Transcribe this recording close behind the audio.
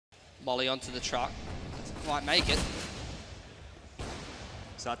Molly onto the truck. Doesn't quite make it.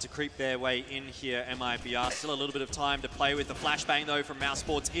 Start to creep their way in here, mibr. Still a little bit of time to play with. The flashbang, though, from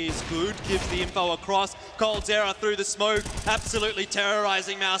mousesports is good. Gives the info across. coldzera through the smoke. Absolutely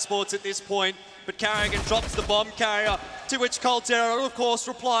terrorizing mousesports at this point. But Carrigan drops the bomb carrier, to which coldzera, of course,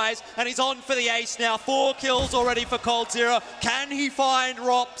 replies. And he's on for the ace now. 4 kills already for coldzera. Can he find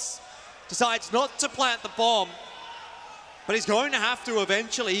Rops? Decides not to plant the bomb. But he's going to have to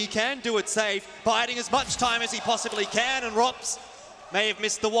eventually. He can do it safe, biding as much time as he possibly can. And Rops may have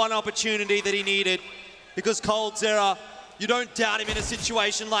missed the one opportunity that he needed, because coldzera, you don't doubt him in a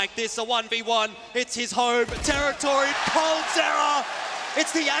situation like this, a 1v1, it's his home territory. coldzera,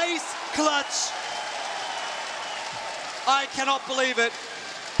 it's the ace clutch. I cannot believe it.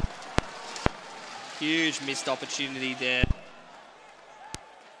 Huge missed opportunity there.